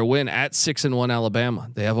this? Their win at 6-1 Alabama.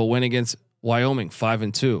 They have a win against Wyoming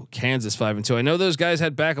 5-2, Kansas 5-2. I know those guys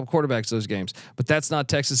had backup quarterbacks those games, but that's not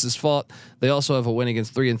Texas's fault. They also have a win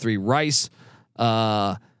against 3-3 Rice.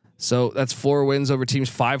 So that's 4 wins over teams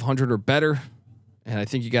 500 or better, and I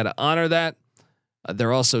think you got to honor that.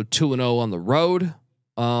 They're also 2-0 on the road.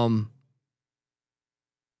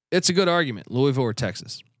 It's a good argument, Louisville or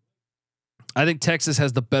Texas. I think Texas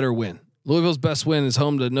has the better win. Louisville's best win is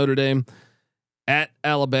home to Notre Dame. At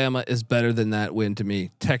Alabama is better than that win to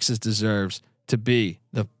me. Texas deserves to be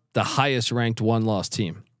the highest ranked 1-loss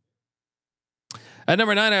team. At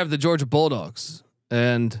number 9, I have the Georgia Bulldogs,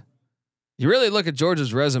 and you really look at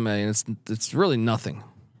Georgia's resume, and it's really nothing.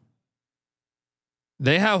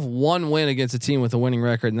 They have 1 win against a team with a winning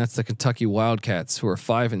record, and that's the Kentucky Wildcats, who are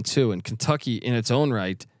 5-2. And Kentucky, in its own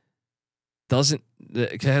right,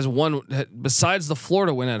 has one besides the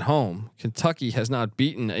Florida win at home. Kentucky has not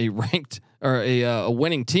beaten a ranked or a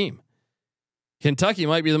winning team. Kentucky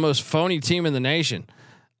might be the most phony team in the nation.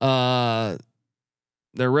 Their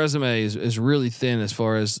resume is really thin as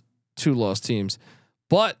far as 2-loss teams,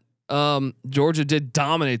 but Georgia did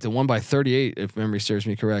dominate. They won by 38, if memory serves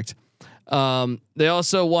me correct. They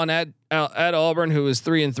also won at Auburn, who is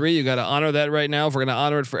 3-3. You got to honor that right now. If we're going to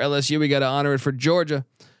honor it for LSU, we got to honor it for Georgia.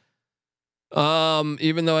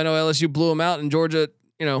 Even though I know LSU blew them out and Georgia,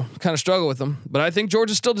 kind of struggle with them, but I think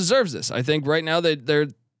Georgia still deserves this. I think right now they're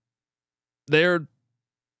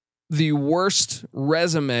the worst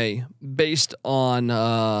resume based on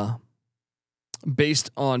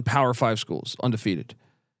Power 5 schools, undefeated.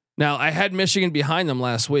 Now I had Michigan behind them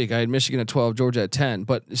last week. I had Michigan at 12, Georgia at 10.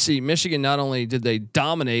 But see, Michigan not only did they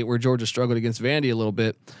dominate where Georgia struggled against Vandy a little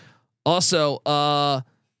bit, also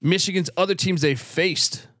Michigan's other teams they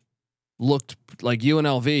faced looked like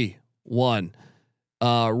UNLV won,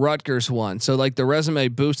 Rutgers won. So like the resume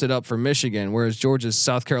boosted up for Michigan, whereas Georgia's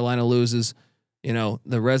South Carolina loses. The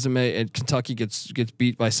resume and Kentucky gets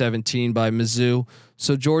beat by 17 by Mizzou.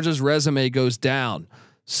 So Georgia's resume goes down.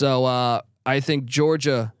 So I think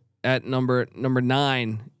Georgia at number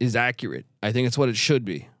 9 is accurate. I think it's what it should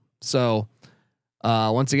be. So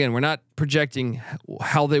once again, we're not projecting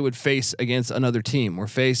how they would face against another team.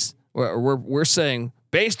 We're saying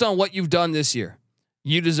based on what you've done this year,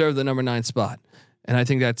 you deserve the number 9 spot, and I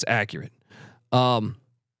think that's accurate.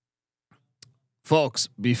 Folks,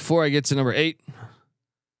 before I get to number 8,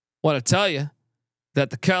 want to tell you that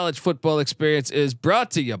the college football experience is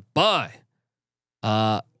brought to you by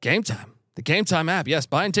Game Time. The Game Time app. Yes,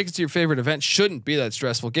 buying tickets to your favorite event shouldn't be that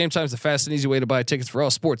stressful. Game Time is the fast and easy way to buy tickets for all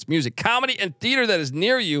sports, music, comedy, and theater that is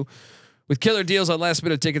near you, with killer deals on last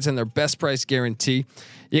minute tickets and their best price guarantee.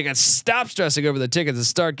 You can stop stressing over the tickets and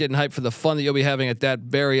start getting hyped for the fun that you'll be having at that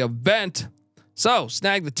very event. So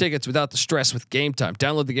snag the tickets without the stress with Game Time.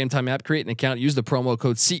 Download the Game Time app, create an account, use the promo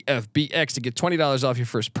code CFBX to get $20 off your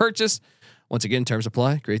first purchase. Once again, terms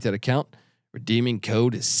apply. Create that account. Redeeming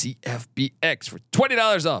code is CFBX for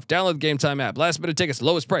 $20 off. Download the Game Time app. Last minute tickets,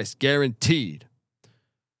 lowest price guaranteed.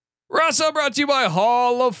 We're also brought to you by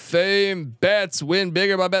Hall of Fame Bets. Win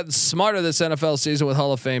bigger by betting smarter this NFL season with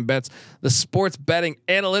Hall of Fame Bets, the sports betting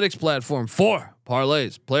analytics platform for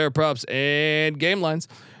parlays, player props, and game lines.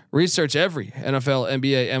 Research every NFL,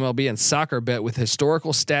 NBA, MLB, and soccer bet with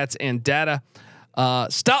historical stats and data.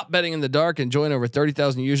 Stop betting in the dark and join over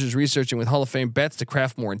 30,000 users researching with Hall of Fame Bets to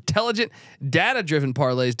craft more intelligent, data-driven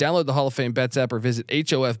parlays. Download the Hall of Fame Bets app or visit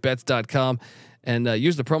hofbets.com and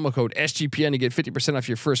use the promo code SGPN to get 50% off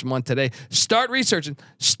your first month today. Start researching,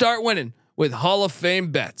 start winning with Hall of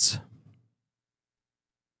Fame Bets.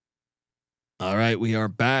 All right, we are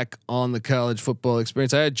back on the college football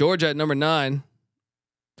experience. I had Georgia at number 9.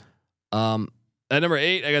 At number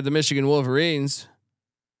 8, I got the Michigan Wolverines,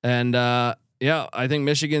 and yeah, I think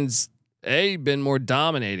Michigan's been more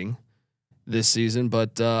dominating this season,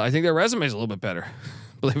 but I think their resume is a little bit better,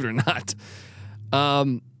 believe it or not.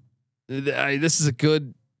 This is a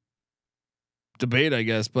good debate, I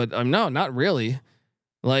guess, but no, not really.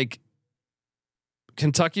 Like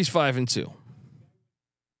Kentucky's 5-2.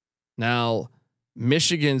 Now,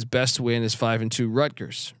 Michigan's best win is 5-2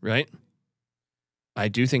 Rutgers, right? I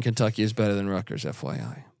do think Kentucky is better than Rutgers,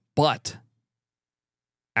 FYI. But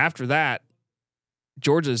after that,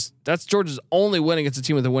 that's Georgia's only win against a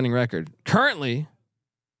team with a winning record. Currently,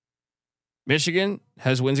 Michigan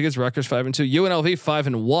has wins against Rutgers 5-2, UNLV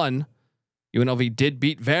 5-1. UNLV did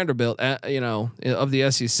beat Vanderbilt, of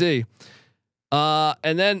the SEC.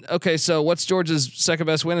 And then, okay, so what's Georgia's second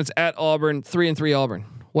best win? It's at Auburn, 3-3 Auburn.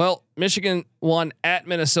 Well, Michigan won at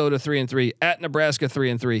Minnesota 3-3, at Nebraska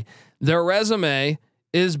 3-3. Their resume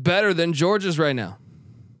is better than Georgia's right now.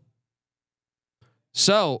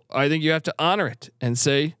 So I think you have to honor it and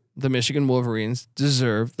say the Michigan Wolverines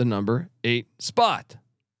deserve the number 8 spot.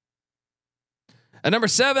 At number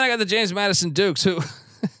 7, I got the James Madison Dukes, who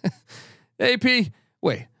AP.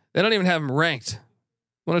 Wait, they don't even have them ranked.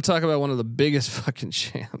 I want to talk about one of the biggest fucking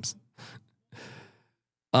shams.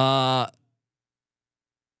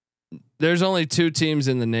 There's only 2 teams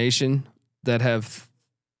in the nation that have,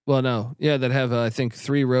 that have I think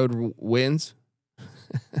 3 road wins,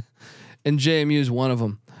 and JMU is one of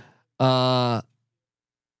them.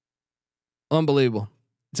 Unbelievable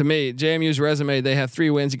to me. JMU's resume: they have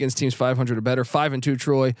 3 wins against teams 500 or better. 5-2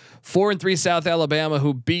 Troy, 4-3 South Alabama,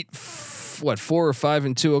 who beat 4 or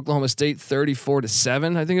 5-2 Oklahoma State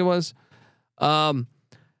 34-7, I think it was.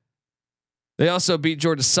 They also beat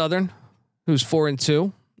Georgia Southern, who's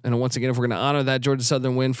 4-2. And once again, if we're going to honor that Georgia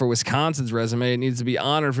Southern win for Wisconsin's resume, it needs to be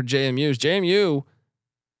honored for JMU's. JMU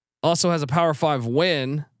also has a Power 5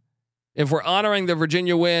 win. If we're honoring the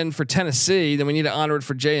Virginia win for Tennessee, then we need to honor it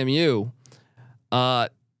for JMU. I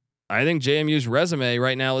think JMU's resume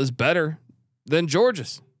right now is better than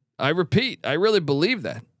Georgia's. I repeat, I really believe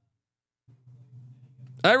that.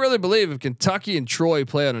 I really believe if Kentucky and Troy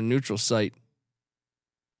play on a neutral site,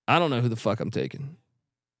 I don't know who the fuck I'm taking.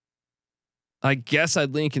 I guess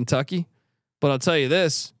I'd lean Kentucky, but I'll tell you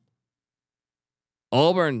this: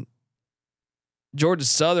 Auburn, Georgia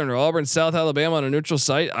Southern, or Auburn South Alabama on a neutral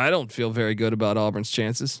site, I don't feel very good about Auburn's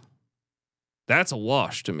chances. That's a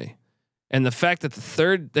wash to me. And the fact that the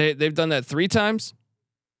third they've done that 3 times,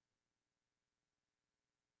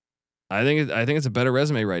 I think it's a better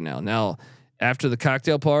resume right now. Now, after the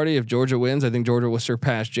cocktail party, if Georgia wins, I think Georgia will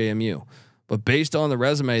surpass JMU. But based on the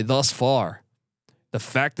resume thus far, the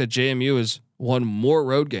fact that JMU has won more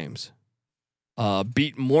road games,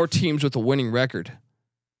 beat more teams with a winning record,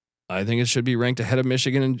 I think it should be ranked ahead of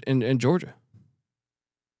Michigan and Georgia.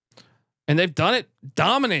 And they've done it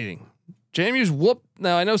dominating. JMU's whooped.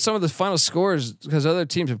 Now I know some of the final scores because other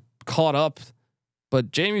teams have caught up,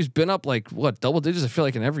 but JMU's been up like double digits. I feel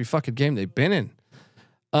like in every fucking game they've been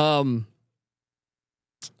in.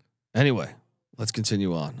 Anyway, let's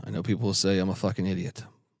continue on. I know people will say I'm a fucking idiot,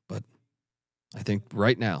 but I think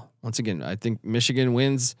right now, once again, I think Michigan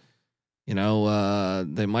wins. They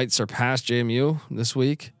might surpass JMU this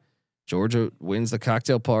week. Georgia wins the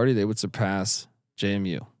cocktail party, they would surpass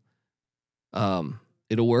JMU.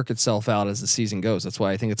 It'll work itself out as the season goes. That's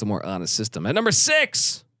why I think it's a more honest system. At number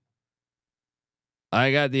 6,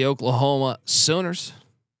 I got the Oklahoma Sooners.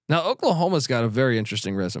 Now, Oklahoma's got a very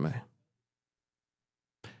interesting resume.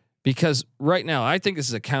 Because right now, I think this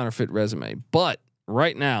is a counterfeit resume, but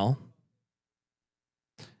right now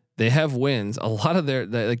they have wins. A lot of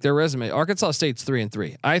their resume. Arkansas State's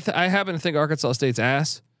 3-3. I happen to think Arkansas State's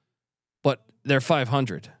ass, but they're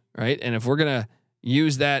 500, right? And if we're gonna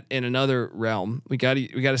use that in another realm, we got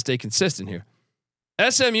to stay consistent here.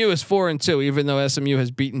 SMU is 4-2, even though SMU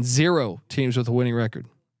has beaten 0 teams with a winning record.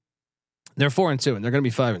 They're 4-2, and they're going to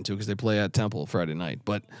be 5-2 because they play at Temple Friday night.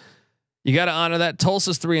 But you got to honor that.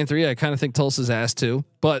 Tulsa's 3-3. I kind of think Tulsa's ass too,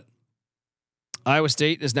 but Iowa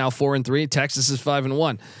State is now 4-3. Texas is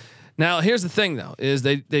 5-1. Now, here's the thing though, is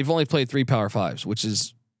they've only played 3 Power 5s, which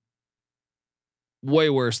is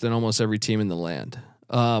way worse than almost every team in the land.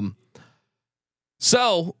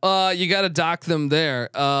 So you got to dock them there.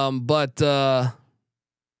 But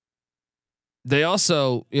they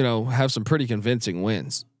also, have some pretty convincing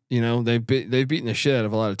wins. They've beaten the shit out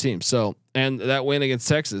of a lot of teams. So, and that win against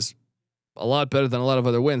Texas, a lot better than a lot of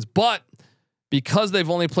other wins. But because they've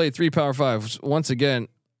only played 3 Power 5s, once again,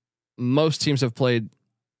 most teams have played.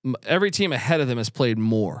 Every team ahead of them has played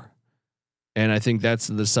more, and I think that's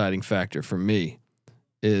the deciding factor for me.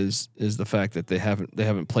 Is the fact that they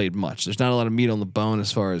haven't played much. There's not a lot of meat on the bone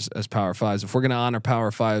as far as Power 5s. If we're going to honor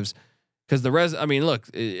Power 5s, because look,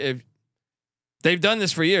 if they've done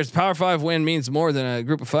this for years, Power 5 win means more than a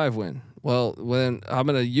Group of 5 win. Well, then I'm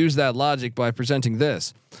going to use that logic by presenting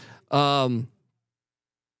this.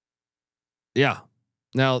 Yeah.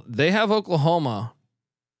 Now they have Oklahoma.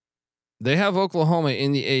 They have Oklahoma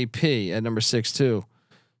in the AP at number 6 too.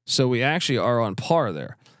 So we actually are on par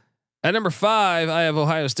there. At number 5, I have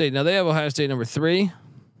Ohio State. Now they have Ohio State number 3.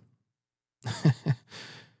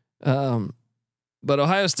 But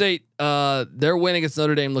Ohio State, their win against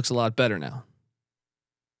Notre Dame looks a lot better now.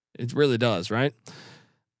 It really does, right?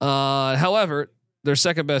 However, their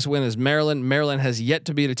second best win is Maryland. Maryland has yet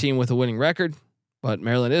to beat a team with a winning record, but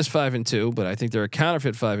Maryland is 5-2. But I think they're a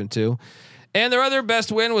counterfeit 5-2. And their other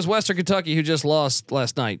best win was Western Kentucky, who just lost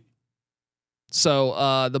last night.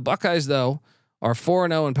 So the Buckeyes, though, are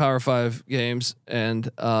 4-0 in Power 5 games, and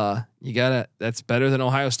that's better than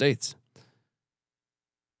Ohio State's.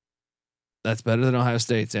 That's better than Ohio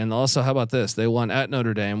State's. And also, how about this? They won at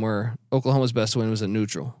Notre Dame, where Oklahoma's best win was a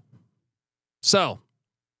neutral. So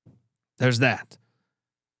there's that.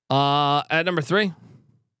 At number 3,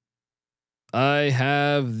 I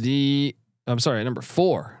have at number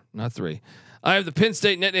 4, not 3. I have the Penn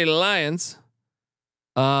State Nittany Lions.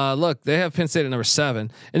 Look, they have Penn State at number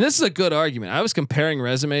 7, and this is a good argument. I was comparing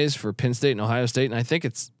resumes for Penn State and Ohio State, and I think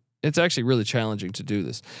it's actually really challenging to do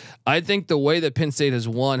this. I think the way that Penn State has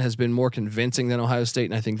won has been more convincing than Ohio State,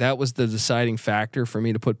 and I think that was the deciding factor for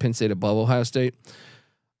me to put Penn State above Ohio State.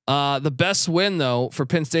 The best win though for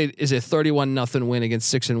Penn State is a 31-0 win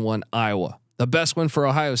against 6-1 Iowa. The best win for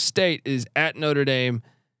Ohio State is at Notre Dame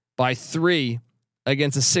by 3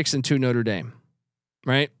 against a 6-2 Notre Dame.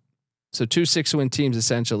 Right? So 2 6-win teams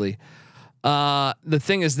essentially. The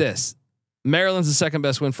thing is this: Maryland's the second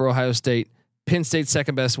best win for Ohio State. Penn State's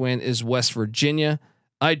second best win is West Virginia.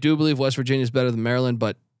 I do believe West Virginia is better than Maryland,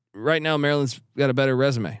 but right now Maryland's got a better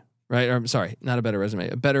resume, right? Or I'm sorry, not a better resume,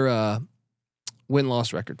 a better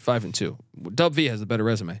win-loss record, 5-2. Dub V has the better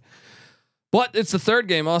resume, but it's the third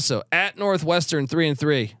game also at Northwestern,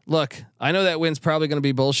 3-3. Look, I know that win's probably going to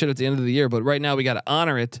be bullshit at the end of the year, but right now we got to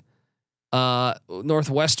honor it.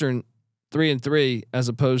 Northwestern 3-3 as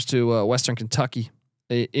opposed to Western Kentucky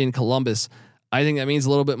in Columbus. I think that means a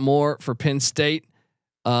little bit more for Penn State,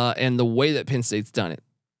 and the way that Penn State's done it,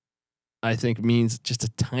 I think means just a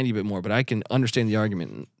tiny bit more. But I can understand the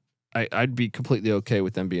argument. I'd be completely okay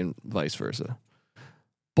with them being vice versa.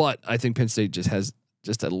 But I think Penn State just has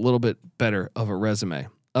just a little bit better of a resume.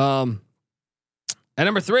 At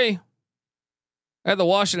number 3, I had the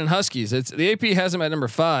Washington Huskies. It's the AP has them at number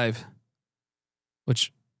 5,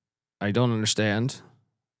 which I don't understand.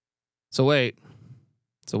 So wait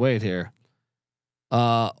here.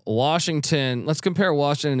 Washington. Let's compare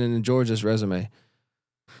Washington and Georgia's resume.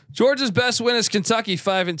 Georgia's best win is Kentucky,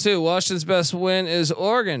 5-2. Washington's best win is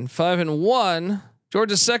Oregon, 5-1.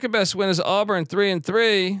 Georgia's second best win is Auburn,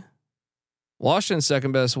 3-3. Washington's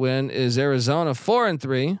second best win is Arizona,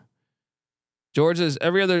 4-3. Georgia's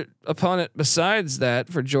every other opponent besides that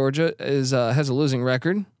for Georgia is has a losing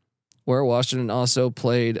record, where Washington also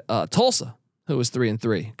played Tulsa, who is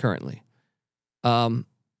 3-3 currently.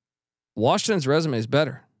 Washington's resume is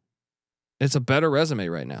better. It's a better resume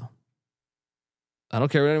right now. I don't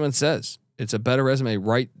care what anyone says. It's a better resume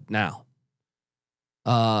right now.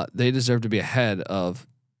 They deserve to be ahead of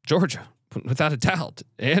Georgia without a doubt,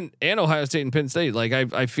 and Ohio State and Penn State. Like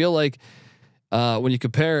I feel like when you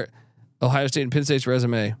compare Ohio State and Penn State's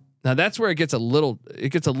resume, now that's where it gets a little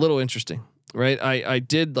interesting, right? I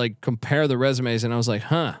did like compare the resumes and I was like,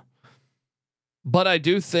 huh. But I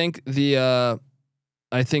do think the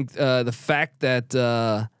fact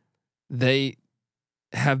that they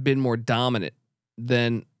have been more dominant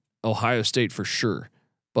than Ohio State for sure,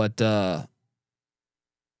 but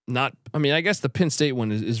not. I mean, I guess the Penn State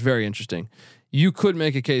one is very interesting. You could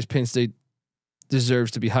make a case Penn State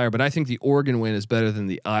deserves to be higher, but I think the Oregon win is better than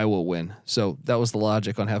the Iowa win. So that was the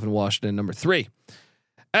logic on having Washington number 3.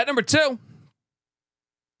 At number 2,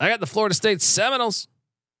 I got the Florida State Seminoles.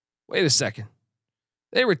 Wait a second.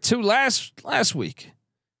 They were 2 last week.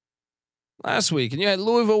 And you had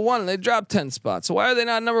Louisville 1 and they dropped 10 spots. So why are they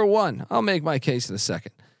not number 1? I'll make my case in a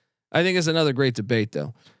second. I think it's another great debate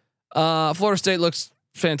though. Florida State looks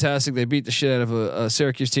fantastic. They beat the shit out of a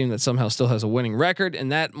Syracuse team that somehow still has a winning record,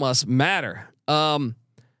 and that must matter.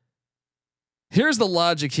 Here's the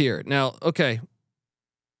logic here. Now, okay.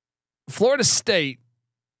 Florida State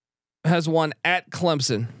has won at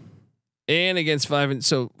Clemson and against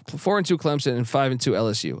 4-2 Clemson and 5-2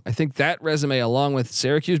 LSU. I think that resume, along with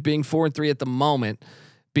Syracuse being 4-3 at the moment,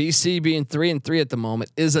 BC being 3-3 at the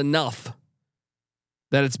moment, is enough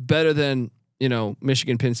that it's better than,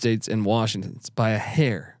 Michigan, Penn State's, and Washington's by a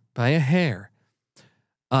hair. But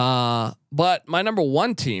my number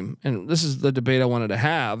 1 team, and this is the debate I wanted to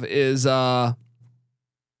have, is the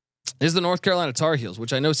North Carolina Tar Heels,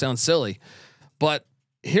 which I know sounds silly, but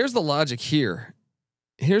here's the logic here.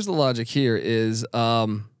 Here's the logic here is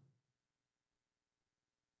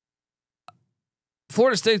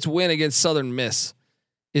Florida State's win against Southern Miss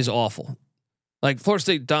is awful. Like Florida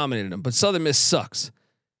State dominated them, but Southern Miss sucks.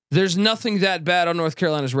 There's nothing that bad on North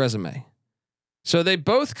Carolina's resume. So they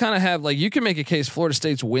both kind of have, like, you can make a case Florida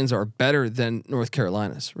State's wins are better than North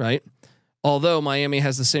Carolina's, right? Although Miami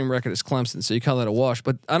has the same record as Clemson, so you call that a wash.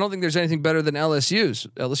 But I don't think there's anything better than LSU's.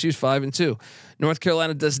 LSU's 5-2. North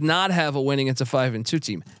Carolina does not have a win against a 5-2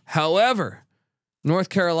 team. However, North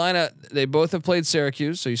Carolina, they both have played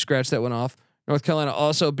Syracuse, so you scratch that one off. North Carolina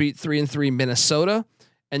also beat 3-3 Minnesota,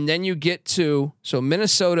 and then you get to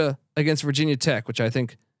Minnesota against Virginia Tech, which I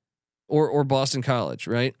think, or Boston College,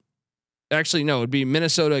 right? Actually, no, it'd be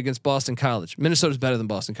Minnesota against Boston College. Minnesota's better than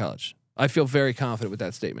Boston College. I feel very confident with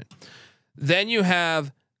that statement. Then you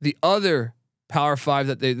have the other Power Five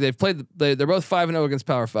that they've played. They're both 5-0 against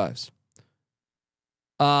Power Fives.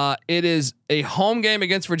 It is a home game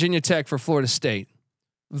against Virginia Tech for Florida State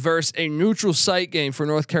versus a neutral site game for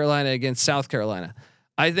North Carolina against South Carolina.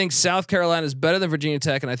 I think South Carolina is better than Virginia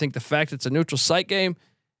Tech, and I think the fact it's a neutral site game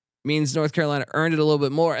means North Carolina earned it a little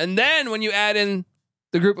bit more. And then when you add in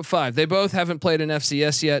the group of five, they both haven't played an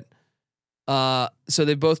FCS yet. So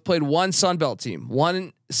they've both played one Sun Belt team,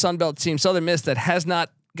 Southern Miss, that has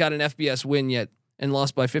not got an FBS win yet and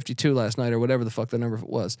lost by 52 last night or whatever the fuck the number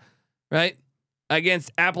was, right?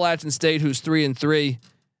 Against Appalachian State, who's 3-3.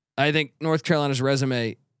 I think North Carolina's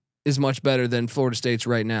resume is much better than Florida State's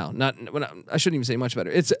right now. I shouldn't even say much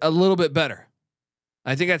better. It's a little bit better.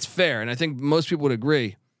 I think that's fair. And I think most people would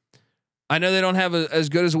agree. I know they don't have as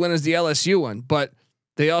good as a win as the LSU one, but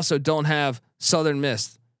they also don't have Southern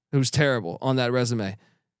Miss, who's terrible on that resume.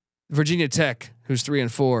 Virginia Tech, who's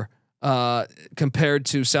 3-4, compared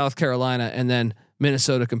to South Carolina, and then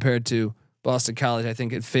Minnesota compared to Boston College. I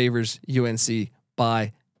think it favors UNC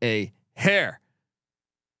by a hair.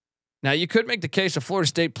 Now you could make the case that Florida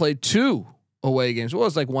State played 2 away games. Well, it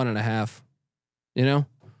was like 1.5,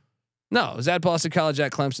 No, it was at Boston College,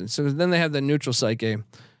 at Clemson. So then they have the neutral site game.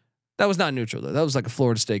 That was not neutral though. That was like a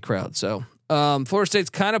Florida State crowd. So Florida State's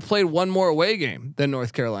kind of played one more away game than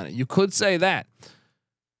North Carolina. You could say that.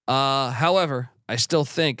 However, I still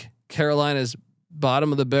think Carolina's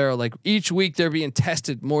bottom of the barrel. Like each week they're being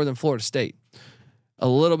tested more than Florida State, a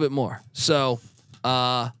little bit more. So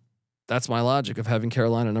that's my logic of having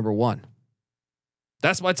Carolina number 1.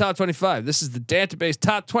 That's my top 25. This is the Dantabase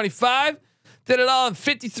top 25. Did it all in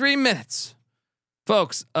 53 minutes,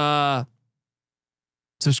 folks.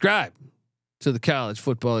 Subscribe to the college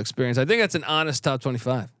football experience. I think that's an honest top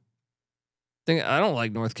 25. I don't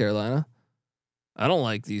like North Carolina. I don't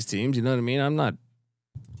like these teams. You know what I mean? I'm not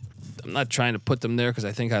trying to put them there because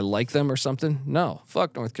I think I like them or something. No,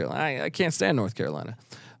 fuck North Carolina. I can't stand North Carolina,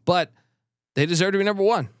 but they deserve to be number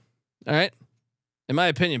 1. All right. In my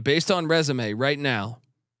opinion, based on resume right now,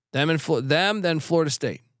 them then Florida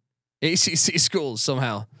State, ACC schools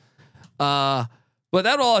somehow. But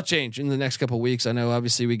that'll all change in the next couple of weeks. I know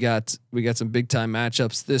obviously we got some big time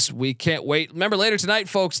matchups this week. Can't wait. Remember later tonight,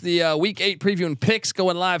 folks, the week 8 preview and picks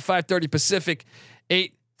going live 5:30 Pacific,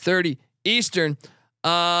 8:30 Eastern.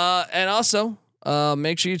 And also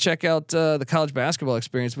make sure you check out the college basketball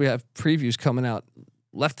experience. We have previews coming out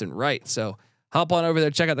left and right. So hop on over there,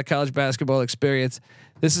 check out the college basketball experience.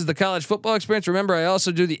 This is the college football experience. Remember, I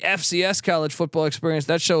also do the FCS college football experience.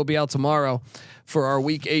 That show will be out tomorrow for our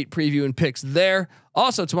week 8 preview and picks there.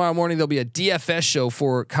 Also tomorrow morning, there'll be a DFS show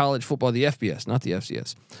for college football, the FBS, not the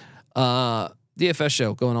FCS. DFS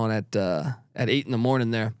show going on at 8 in the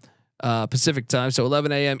morning there, Pacific time. So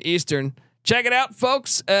 11 a.m. Eastern. Check it out,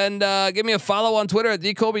 folks. And give me a follow on Twitter at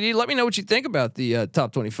 @DColbyD. Let me know what you think about the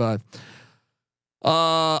top 25.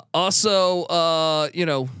 Also,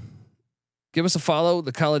 give us a follow,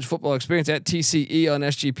 the college football experience at TCE on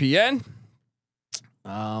SGPN.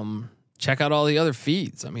 Check out all the other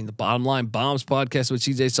feeds. I mean, the Bottom Line Bombs podcast with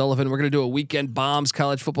CJ Sullivan. We're going to do a Weekend Bombs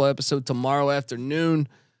college football episode tomorrow afternoon.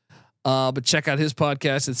 But check out his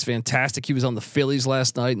podcast. It's fantastic. He was on the Phillies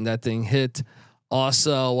last night and that thing hit.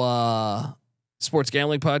 Also, sports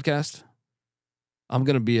gambling podcast. I'm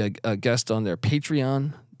going to be a guest on their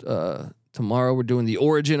Patreon. Tomorrow we're doing the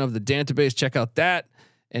origin of the Dantabase. Check out that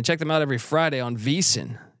and check them out every Friday on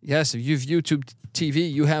VSiN. Yes, if you've YouTube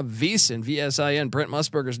TV, you have VSiN, VSIN, Brent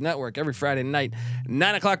Musburger's network every Friday night,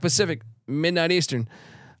 9:00 Pacific, midnight Eastern,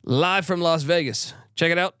 live from Las Vegas.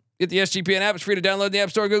 Check it out. Get the SGPN app. It's free to download in the App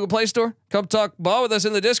Store, Google Play Store. Come talk ball with us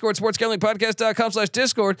in the Discord,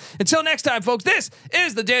 sportsgamblingpodcast.com/Discord. Until next time, folks, this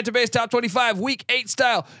is the Dantabase Top 25 Week 8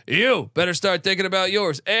 style. You better start thinking about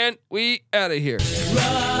yours. And we out of here.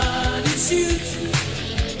 Run and shoot.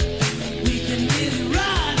 We can live